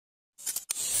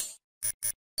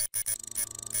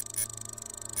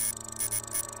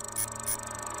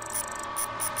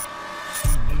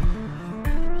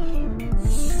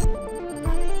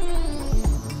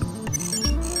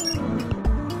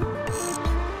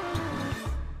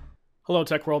Hello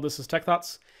Tech World, this is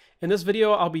TechThoughts. In this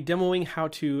video, I'll be demoing how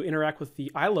to interact with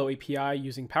the iLO API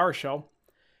using PowerShell.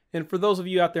 And for those of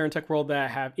you out there in Tech World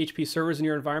that have HP servers in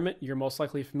your environment, you're most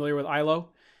likely familiar with iLO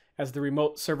as the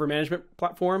remote server management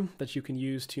platform that you can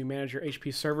use to manage your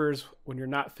HP servers when you're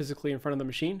not physically in front of the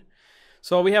machine.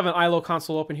 So we have an iLO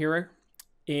console open here,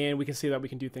 and we can see that we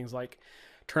can do things like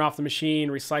turn off the machine,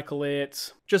 recycle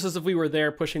it, just as if we were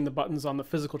there pushing the buttons on the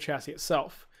physical chassis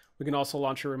itself. We can also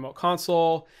launch a remote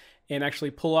console and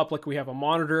actually pull up like we have a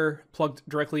monitor plugged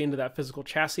directly into that physical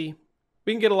chassis.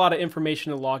 We can get a lot of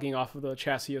information and logging off of the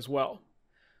chassis as well.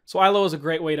 So iLO is a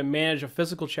great way to manage a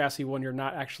physical chassis when you're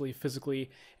not actually physically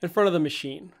in front of the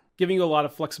machine, giving you a lot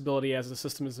of flexibility as a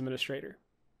systems administrator.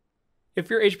 If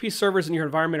your HP servers in your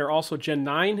environment are also Gen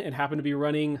 9 and happen to be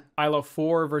running iLO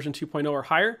 4 version 2.0 or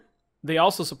higher, they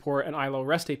also support an iLO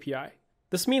REST API.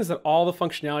 This means that all the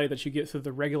functionality that you get through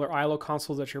the regular iLO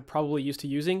consoles that you're probably used to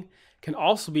using can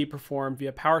also be performed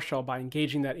via PowerShell by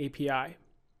engaging that API.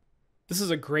 This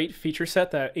is a great feature set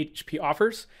that HP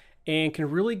offers and can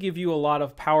really give you a lot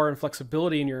of power and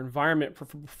flexibility in your environment for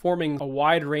performing a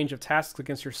wide range of tasks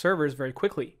against your servers very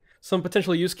quickly. Some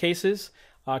potential use cases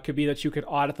could be that you could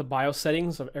audit the BIOS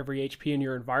settings of every HP in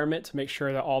your environment to make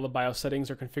sure that all the BIOS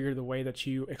settings are configured the way that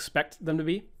you expect them to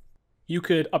be. You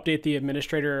could update the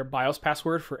administrator BIOS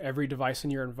password for every device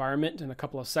in your environment in a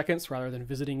couple of seconds rather than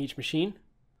visiting each machine.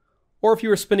 Or if you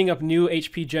were spinning up new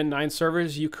HP Gen 9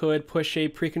 servers, you could push a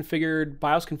pre-configured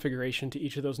BIOS configuration to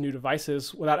each of those new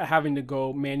devices without having to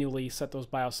go manually set those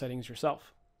BIOS settings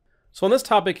yourself. So on this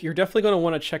topic, you're definitely going to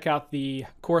want to check out the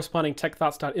corresponding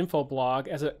techthoughts.info blog,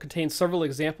 as it contains several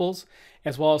examples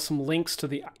as well as some links to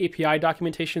the API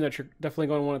documentation that you're definitely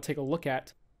going to want to take a look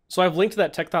at. So I've linked to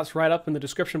that TechThoughts write-up in the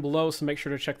description below, so make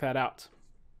sure to check that out.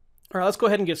 All right, let's go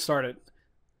ahead and get started.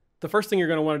 The first thing you're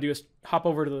going to want to do is hop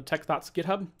over to the TechThoughts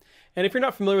GitHub. And if you're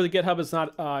not familiar with GitHub, it's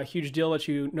not a huge deal that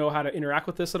you know how to interact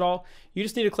with this at all. You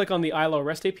just need to click on the iLO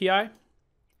REST API.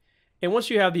 And once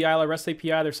you have the iLO REST API,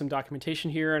 there's some documentation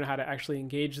here on how to actually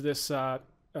engage this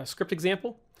script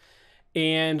example.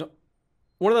 And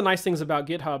one of the nice things about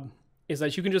GitHub is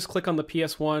that you can just click on the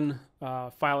PS1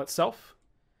 file itself.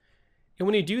 And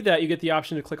when you do that, you get the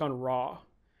option to click on raw.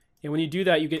 And when you do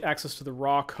that, you get access to the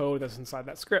raw code that's inside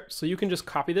that script. So you can just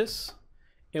copy this,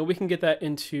 and we can get that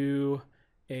into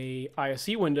a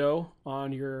ISE window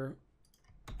on your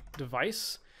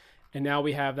device. And now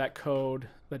we have that code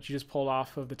that you just pulled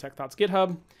off of the TechThoughts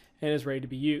GitHub and is ready to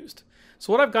be used.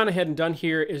 So what I've gone ahead and done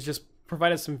here is just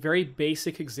provided some very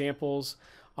basic examples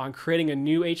on creating a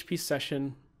new HP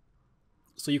session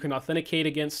so you can authenticate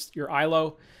against your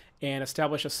iLO and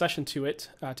establish a session to it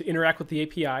to interact with the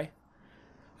API.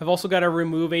 I've also got a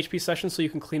remove HP session so you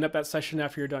can clean up that session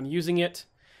after you're done using it.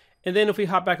 And then if we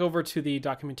hop back over to the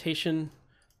documentation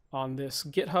on this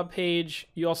GitHub page,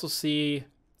 you also see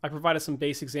I provided some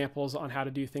base examples on how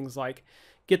to do things like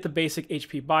get the basic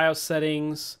HP BIOS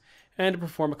settings and to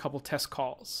perform a couple test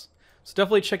calls. So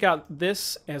definitely check out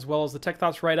this as well as the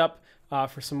TechThoughts write-up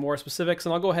for some more specifics,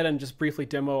 and I'll go ahead and just briefly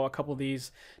demo a couple of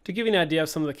these to give you an idea of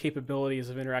some of the capabilities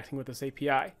of interacting with this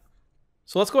API.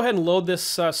 So let's go ahead and load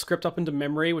this script up into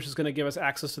memory, which is going to give us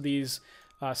access to these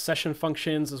session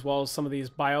functions as well as some of these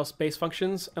BIOS-based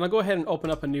functions. And I'll go ahead and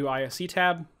open up a new ISE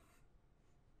tab,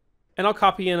 and I'll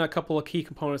copy in a couple of key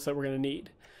components that we're going to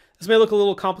need. This may look a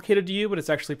little complicated to you, but it's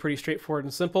actually pretty straightforward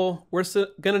and simple. We're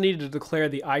going to need to declare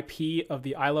the IP of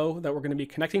the iLO that we're going to be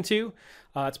connecting to.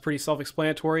 It's pretty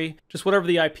self-explanatory. Just whatever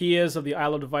the IP is of the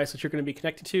iLO device that you're going to be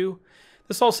connected to.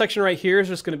 This whole section right here is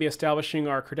just going to be establishing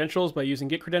our credentials by using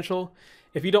get credential.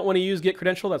 If you don't want to use get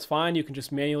credential, that's fine. You can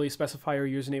just manually specify your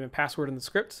username and password in the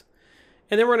script.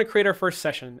 And then we're going to create our first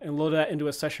session and load that into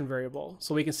a session variable.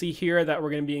 So we can see here that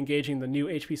we're going to be engaging the new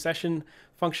HP session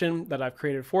function that I've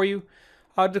created for you.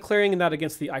 Declaring that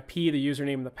against the IP, the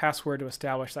username, and the password to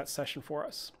establish that session for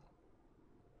us.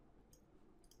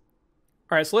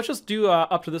 All right, so let's just do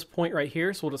up to this point right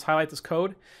here. So we'll just highlight this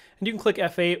code, and you can click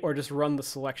F8 or just run the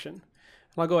selection. And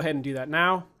I'll go ahead and do that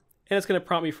now, and it's going to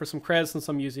prompt me for some creds since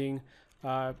I'm using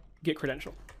get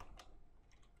credential.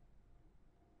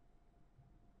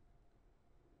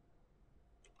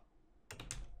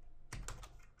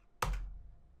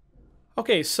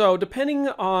 Okay, so depending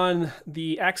on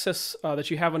the access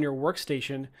that you have on your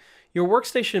workstation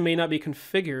may not be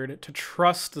configured to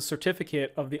trust the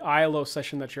certificate of the iLO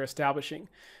session that you're establishing.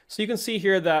 So you can see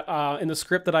here that in the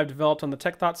script that I've developed on the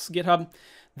TechThoughts GitHub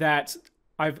that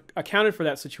I've accounted for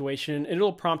that situation, and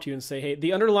it'll prompt you and say, hey,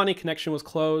 the underlying connection was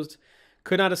closed,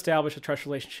 could not establish a trust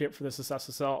relationship for this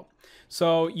SSL.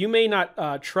 So you may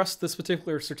not trust this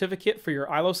particular certificate for your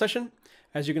iLO session,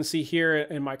 As you can see here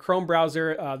in my Chrome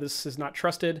browser, this is not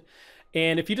trusted.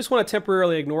 And if you just want to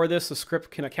temporarily ignore this, the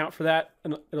script can account for that.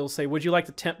 And it'll say, would you like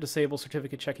to temp disable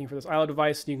certificate checking for this iLO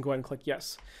device? And you can go ahead and click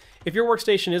yes. If your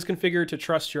workstation is configured to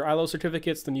trust your iLO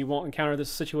certificates, then you won't encounter this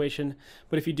situation.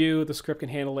 But if you do, the script can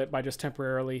handle it by just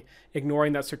temporarily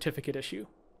ignoring that certificate issue.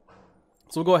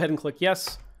 So we'll go ahead and click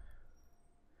yes.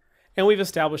 And we've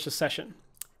established a session.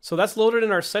 So that's loaded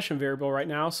in our session variable right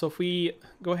now. So if we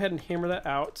go ahead and hammer that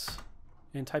out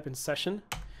and type in session,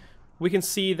 we can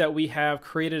see that we have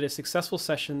created a successful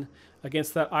session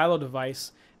against that iLO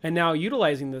device. And now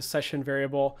utilizing this session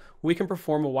variable, we can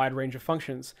perform a wide range of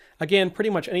functions. Again, pretty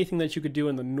much anything that you could do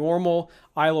in the normal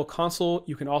iLO console,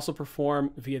 you can also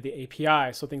perform via the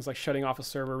API. So things like shutting off a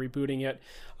server, rebooting it,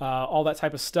 all that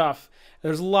type of stuff.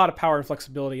 There's a lot of power and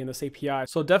flexibility in this API.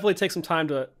 So definitely take some time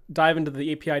to dive into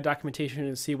the API documentation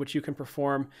and see what you can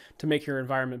perform to make your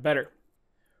environment better.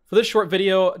 For this short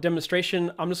video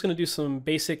demonstration, I'm just going to do some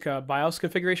basic BIOS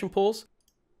configuration pulls.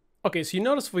 Okay, so you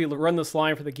notice if we run this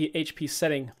line for the get HP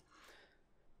setting,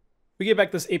 we get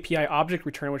back this API object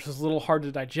return, which is a little hard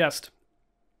to digest.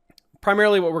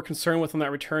 Primarily what we're concerned with on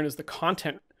that return is the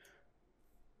content.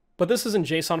 But this is in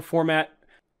JSON format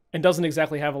and doesn't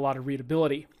exactly have a lot of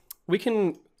readability. We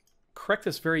can correct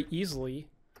this very easily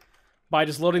by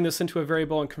just loading this into a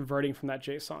variable and converting from that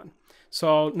JSON.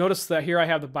 So notice that here I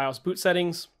have the BIOS boot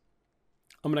settings.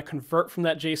 I'm going to convert from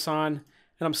that JSON, and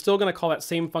I'm still going to call that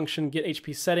same function get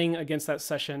HP setting against that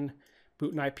session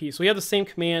boot and IP. So we have the same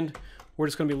command. We're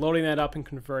just going to be loading that up and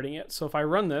converting it. So if I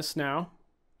run this now,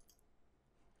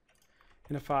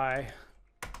 and if I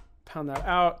pound that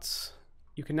out,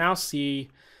 you can now see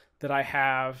that I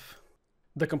have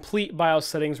the complete BIOS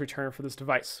settings return for this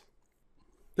device.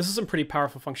 This is some pretty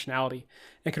powerful functionality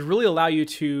and could really allow you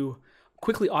to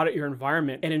quickly audit your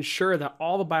environment and ensure that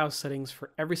all the BIOS settings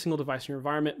for every single device in your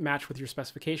environment match with your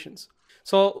specifications.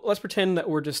 So let's pretend that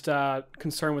we're just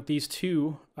concerned with these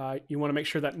two. You want to make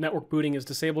sure that network booting is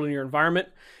disabled in your environment.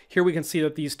 Here we can see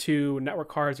that these two network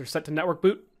cards are set to network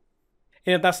boot.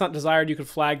 And if that's not desired, you could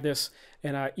flag this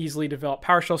in an easily developed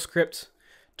PowerShell script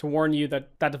to warn you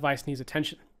that that device needs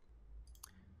attention.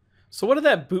 So what did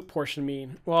that boot portion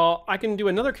mean? Well, I can do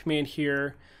another command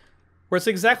here where it's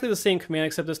exactly the same command,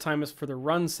 except this time is for the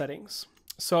run settings.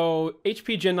 So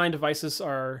HP Gen 9 devices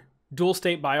are dual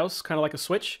state BIOS, kind of like a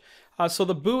switch. So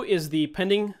the boot is the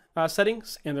pending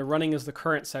settings and the running is the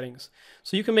current settings.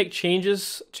 So you can make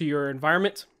changes to your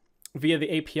environment via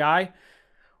the API,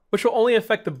 which will only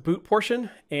affect the boot portion,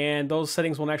 and those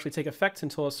settings won't actually take effect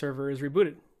until a server is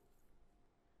rebooted.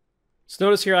 So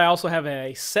notice here I also have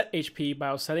a set HP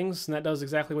BIOS settings, and that does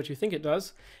exactly what you think it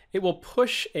does. It will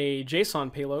push a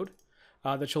JSON payload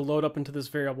that you'll load up into this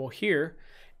variable here,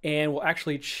 and will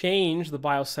actually change the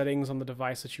BIOS settings on the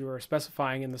device that you are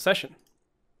specifying in the session.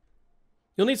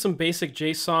 You'll need some basic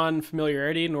JSON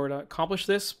familiarity in order to accomplish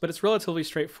this, but it's relatively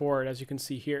straightforward, as you can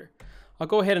see here. I'll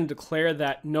go ahead and declare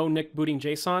that no NIC booting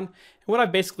JSON. And what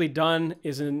I've basically done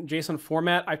is in JSON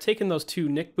format, I've taken those two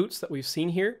NIC boots that we've seen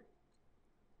here,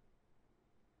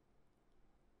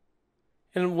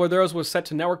 and where those was set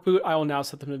to network boot, I will now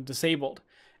set them to disabled.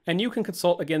 And you can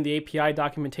consult, again, the API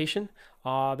documentation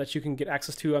that you can get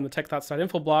access to on the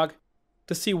TechThoughts.info blog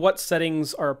to see what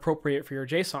settings are appropriate for your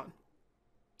JSON.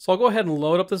 So I'll go ahead and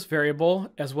load up this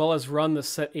variable as well as run the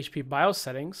set HP BIOS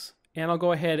settings, and I'll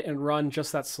go ahead and run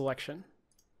just that selection.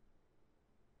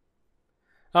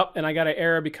 Oh, and I got an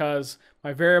error because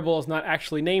my variable is not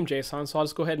actually named JSON, so I'll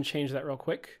just go ahead and change that real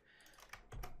quick.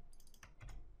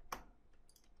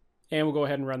 And we'll go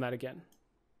ahead and run that again.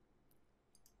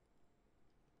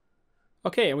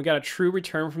 Okay, and we got a true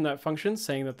return from that function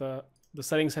saying that the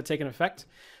settings had taken effect.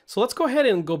 So let's go ahead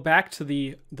and go back to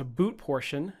the boot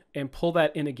portion and pull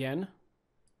that in again.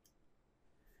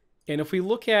 And if we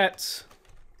look at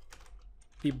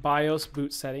the BIOS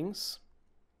boot settings,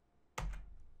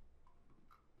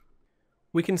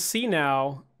 we can see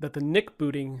now that the NIC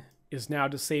booting is now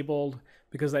disabled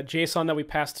because that JSON that we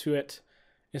passed to it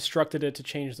instructed it to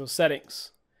change those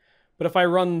settings. But if I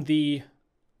run the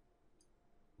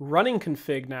running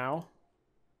config now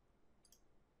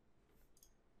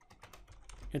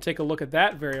and take a look at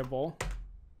that variable,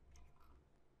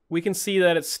 we can see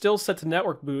that it's still set to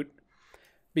network boot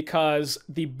because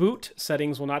the boot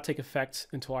settings will not take effect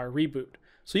until our reboot.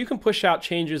 So you can push out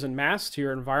changes en masse to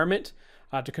your environment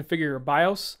to configure your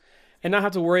BIOS and not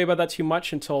have to worry about that too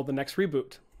much until the next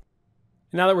reboot.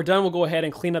 And now that we're done, we'll go ahead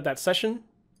and clean up that session.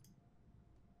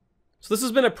 So So this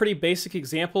has been a pretty basic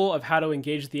example of how to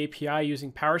engage the API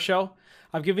using PowerShell.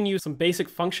 I've given you some basic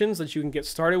functions that you can get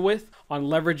started with on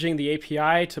leveraging the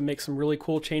API to make some really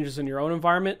cool changes in your own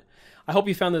environment. I hope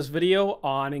you found this video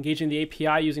on engaging the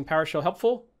API using PowerShell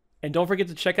helpful, and don't forget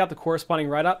to check out the corresponding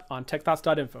write-up on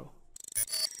TechThoughts.info.